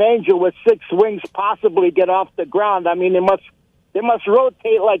does an angel with 6 wings possibly get off the ground? I mean, they must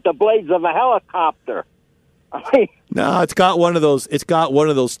rotate like the blades of a helicopter. I mean, no, it's got one of those. It's got one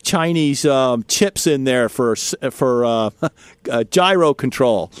of those Chinese chips in there for gyro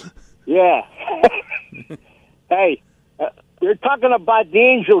control. Yeah. Hey, you're talking about the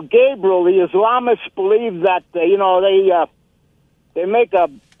angel Gabriel. The Islamists believe that they make a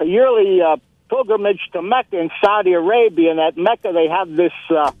yearly pilgrimage to Mecca in Saudi Arabia, and at Mecca they have this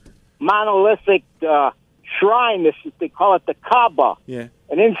monolithic shrine. They call it the Kaaba. Yeah.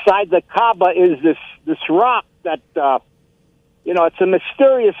 And inside the Kaaba is this rock that it's a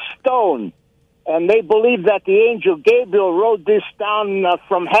mysterious stone, and they believe that the angel Gabriel rode this down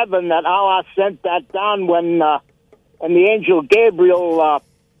from heaven. That Allah sent that down when the angel Gabriel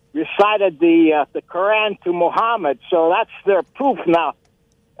recited the Quran to Muhammad. So that's their proof now.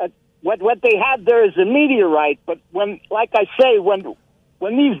 What they have there is a meteorite, but when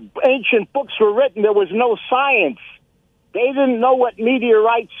these ancient books were written, there was no science. They didn't know what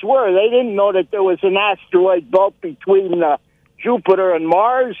meteorites were. They didn't know that there was an asteroid belt between Jupiter and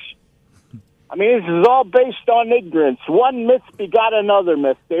Mars. I mean, this is all based on ignorance. One myth begot another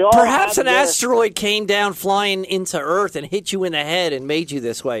myth. They all Perhaps an asteroid came down flying into Earth and hit you in the head and made you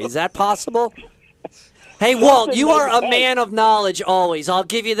this way. Is that possible? Hey, Walt, you are a man of knowledge always. I'll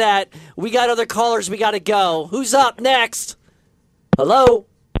give you that. We got other callers. We got to go. Who's up next? Hello?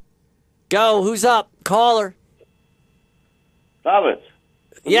 Go. Who's up? Caller. Robert.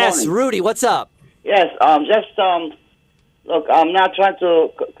 Yes, morning. Rudy, what's up? Yes, Look, I'm not trying to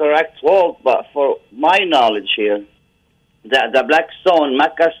correct Walt, but for my knowledge here, the black stone,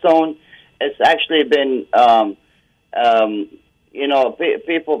 Mecca stone, it's actually been,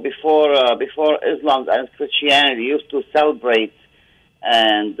 people before Islam and Christianity used to celebrate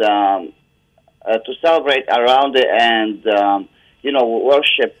and around it and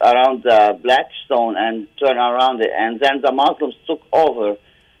worship around the black stone and turn around it, and then the Muslims took over.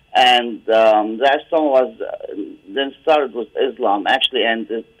 And that stone was then started with Islam, actually, and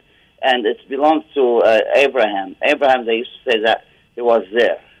it belongs to Abraham. Abraham, they used to say that it was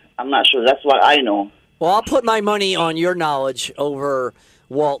there. I'm not sure. That's what I know. Well, I'll put my money on your knowledge over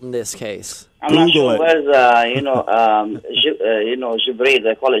Walt in this case. I'm not sure where's Jibril.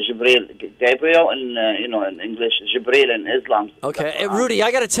 They call it Jibril, Gabriel, in English, Jibril in Islam. Okay, hey, Rudy,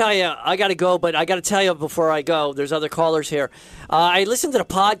 I got to tell you, I got to go, but I got to tell you before I go, there's other callers here. I listened to the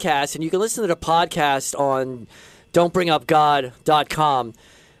podcast, and you can listen to the podcast on don'tbringupgod.com.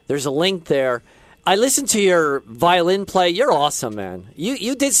 There's a link there. I listened to your violin play. You're awesome, man.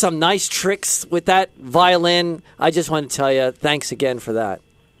 You did some nice tricks with that violin. I just want to tell you, thanks again for that.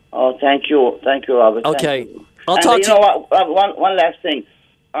 Oh, thank you, Robert. Okay, I'll talk to you. One last thing.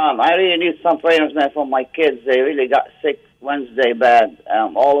 I really need some prayers, man, for my kids. They really got sick Wednesday bad,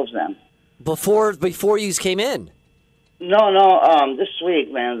 all of them. Before you came in? No, this week,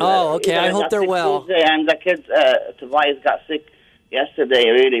 man. Oh, okay. I hope they're well. Tuesday, and the kids, Tobias got sick yesterday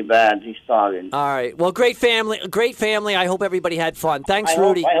really bad. He's starting. All right. Well, great family. I hope everybody had fun. Thanks,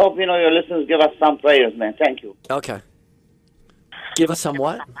 Rudy. I hope your listeners give us some prayers, man. Thank you. Okay. Give us some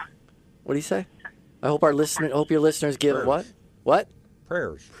what? What do you say? I hope your listeners give prayers. What? What?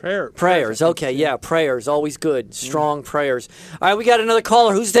 Prayers. Prayers. Okay, yeah, prayers. Always good. Strong prayers. All right, we got another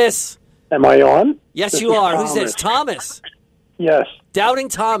caller. Who's this? Am I on? Yes, This you is are. Thomas. Who's this? Thomas. Yes. Doubting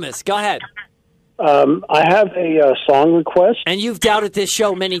Thomas. Go ahead. I have a song request. And you've doubted this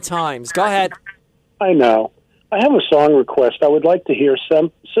show many times. Go ahead. I know. I have a song request. I would like to hear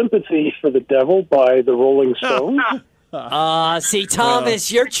Sympathy for the Devil by the Rolling Stones. See,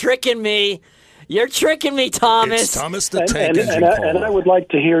 Thomas, you're tricking me. You're tricking me, Thomas. It's Thomas the Tank and I would like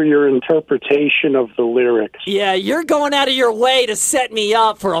to hear your interpretation of the lyrics. Yeah, you're going out of your way to set me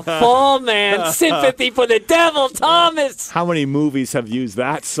up for a fall, man. Sympathy for the devil, Thomas. How many movies have used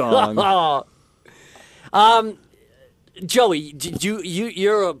that song? Joey,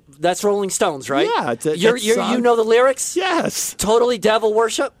 that's Rolling Stones, right? Yeah, you know the lyrics? Yes. Totally devil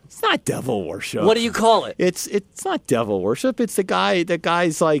worship? It's not devil worship. What do you call it? It's not devil worship. It's the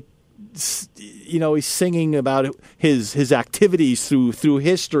guy's like, he's singing about his activities through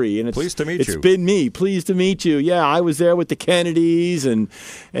history, and pleased to meet you. It's been me. Pleased to meet you. Yeah, I was there with the Kennedys and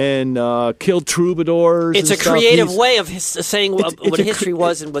killed troubadours. It's a creative way of saying what history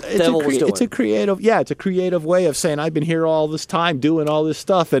was and what the devil was doing. It's a creative way of saying I've been here all this time doing all this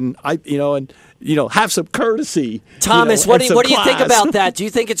stuff, and have some courtesy. Thomas, what do you think about that? Do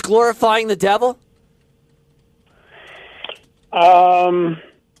you think it's glorifying the devil?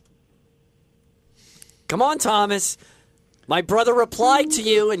 Come on, Thomas. My brother replied to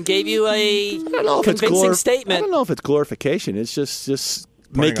you and gave you a convincing statement. I don't know if it's glorification. It's just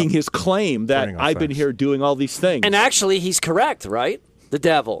making his claim that I've been here doing all these things. And actually, he's correct, right? The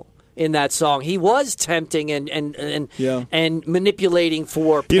devil in that song, he was tempting and manipulating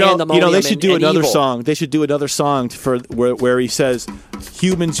for pandemonium. They should do another evil. song. They should do another song for where he says,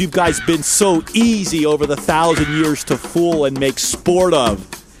 "Humans, you guys been so easy over the 1,000 years to fool and make sport of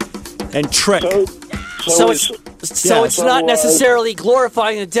and trick." So it's not necessarily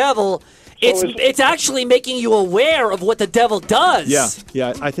glorifying the devil. It's actually making you aware of what the devil does.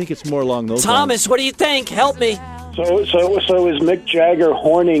 Yeah. I think it's more along those Thomas, what do you think? Help me. So is Mick Jagger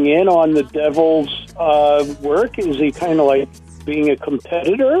horning in on the devil's work? Is he kind of like being a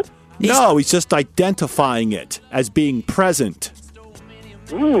competitor? No, he's just identifying it as being present.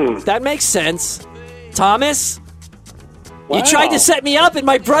 That makes sense. Thomas? Wow. You tried to set me up, and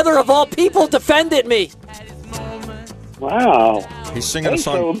my brother, of all people, defended me. Wow. He's singing a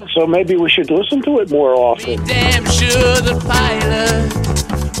song. So maybe we should listen to it more often. Damn sure the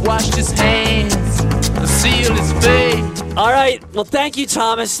pilot washed his hands, sealed his face. All right. Well, thank you,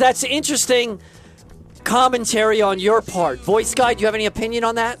 Thomas. That's interesting commentary on your part. Voice Guy, do you have any opinion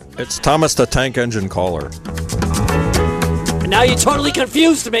on that? It's Thomas the Tank Engine Caller. Now you totally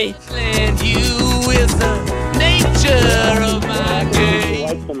confused me. And you is the nature of my game.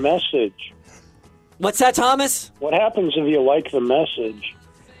 Like the message. What's that, Thomas? What happens if you like the message?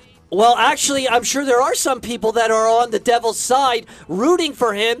 Well, actually, I'm sure there are some people that are on the devil's side rooting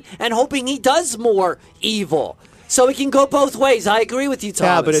for him and hoping he does more evil. So it can go both ways. I agree with you, Thomas.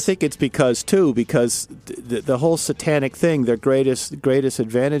 Yeah, but I think it's because the whole satanic thing, their greatest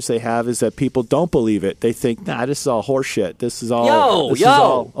advantage they have is that people don't believe it. They think, nah, this is all horseshit. This is all.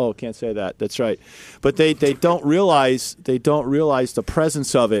 Oh, can't say that. That's right. But they don't realize the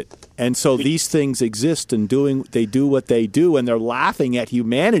presence of it, and so these things exist and they do what they do, and they're laughing at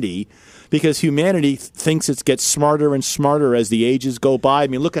humanity. Because humanity thinks it gets smarter and smarter as the ages go by. I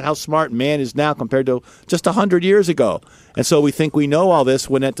mean, look at how smart man is now compared to just 100 years ago. And so we think we know all this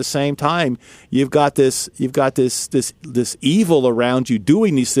when at the same time you've got this evil around you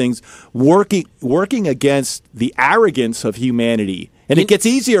doing these things, working against the arrogance of humanity. And it gets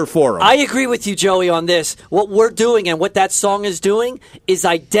easier for them. I agree with you, Joey, on this. What we're doing and what that song is doing is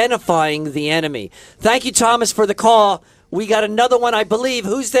identifying the enemy. Thank you, Thomas, for the call. We got another one, I believe.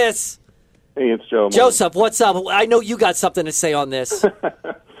 Who's this? Hey, it's Joe. Joseph, what's up? I know you got something to say on this.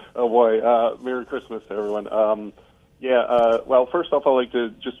 Oh, boy. Merry Christmas to everyone. Well, first off, I'd like to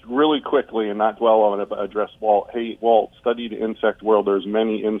just really quickly and not dwell on it, but address Walt. Hey, Walt, study the insect world. There's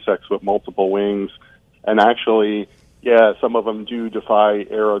many insects with multiple wings. And actually, some of them do defy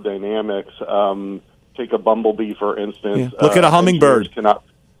aerodynamics. Take a bumblebee, for instance. Yeah. Look at a hummingbird.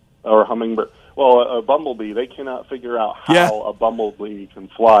 Or a hummingbird. Well, a bumblebee, they cannot figure out how a bumblebee can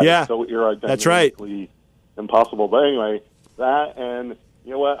fly. Yeah. It's so aerodynamically That's right. impossible. But anyway, that and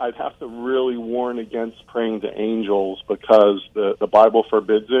you know what? I'd have to really warn against praying to angels because the Bible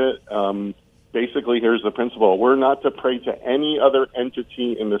forbids it. Basically, here's the principle. We're not to pray to any other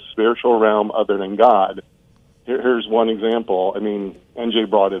entity in the spiritual realm other than God. Here's one example. I mean, NJ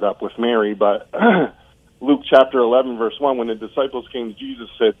brought it up with Mary, but Luke chapter 11, verse 1, when the disciples came to Jesus,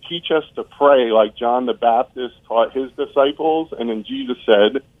 said, teach us to pray like John the Baptist taught his disciples. And then Jesus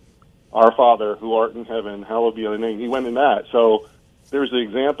said, our Father who art in heaven, hallowed be thy name. He went in that. So there's the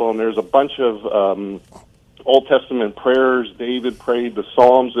example, and there's a bunch of Old Testament prayers. David prayed, the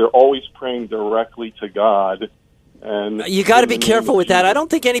Psalms. They're always praying directly to God. And you got to be careful with that. I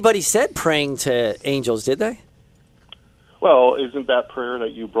don't think anybody said praying to angels, did they? Well, isn't that prayer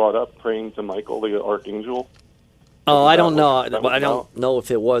that you brought up, praying to Michael, the archangel? Oh, I don't know. I don't know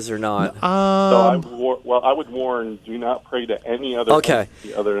if it was or not. So I would warn, do not pray to any other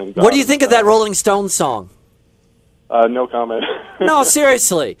entity other than God. What do you think of that Rolling Stones song? No comment. No,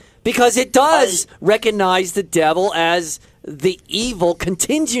 seriously. Because it does recognize the devil as the evil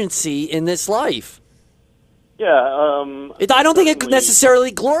contingency in this life. Yeah. I don't think it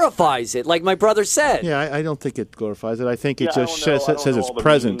necessarily glorifies it, like my brother said. Yeah, I don't think it glorifies it. I think it just says it's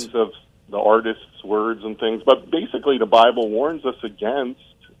present. Of the artist's words and things, but basically the Bible warns us against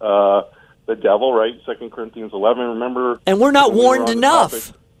the devil, right? 2 Corinthians 11. Remember, and we're not warned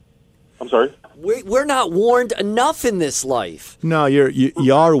enough. I'm sorry. We're not warned enough in this life. No,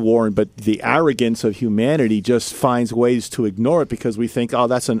 you are warned, but the arrogance of humanity just finds ways to ignore it because we think, oh,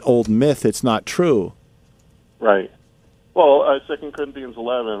 that's an old myth. It's not true. Right. Well, 2 Corinthians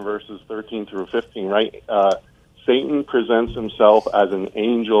 11, verses 13 through 15, right? Satan presents himself as an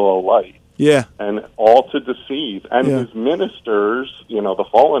angel of light. Yeah. And all to deceive. And his ministers, the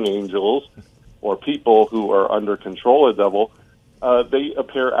fallen angels, or people who are under control of the devil, they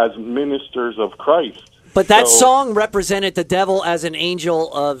appear as ministers of Christ. But that song represented the devil as an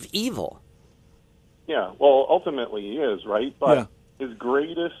angel of evil. Yeah, well, ultimately he is, right? But his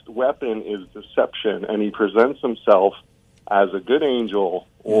greatest weapon is deception, and he presents himself as a good angel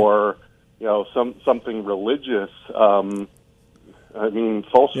or, something religious.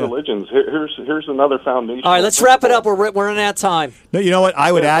 False religions. Here's another foundation. All right, let's wrap it up. We're running out of time. No, you know what?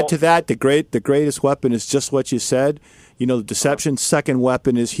 I would add to that the greatest weapon is just what you said. The deception's second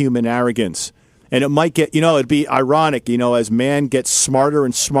weapon is human arrogance. And it might get, it'd be ironic, as man gets smarter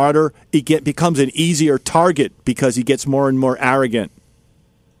and smarter, becomes an easier target because he gets more and more arrogant.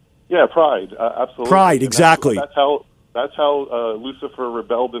 Yeah, pride, absolutely. Pride, exactly. That's how Lucifer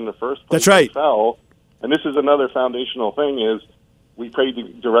rebelled in the first place. That's right. He fell. And this is another foundational thing is we pray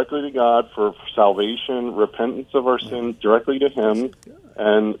directly to God for salvation, repentance of our sins directly to him,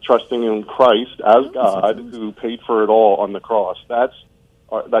 and trusting in Christ as God who paid for it all on the cross. That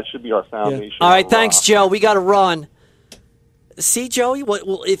should be our foundation. All right, thanks, Joe. We got to run. See, Joey,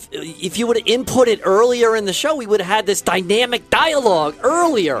 if you would have inputted earlier in the show, we would have had this dynamic dialogue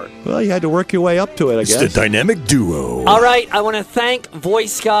earlier. Well, you had to work your way up to it, I guess. It's the dynamic duo. All right, I want to thank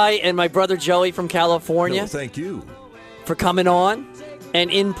Voice Guy and my brother Joey from California. No, thank you. For coming on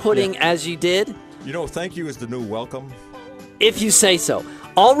and inputting as you did. Thank you is the new welcome. If you say so.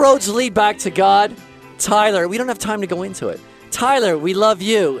 All roads lead back to God. Tyler, we don't have time to go into it. Tyler, we love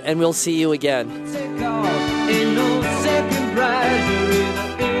you, and we'll see you again. Say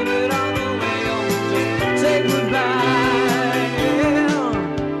goodbye.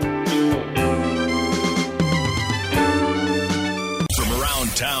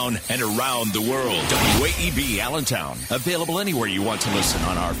 Allentown and around the world. WAEB Allentown. Available anywhere you want to listen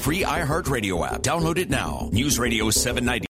on our free iHeartRadio app. Download it now. News Radio 790.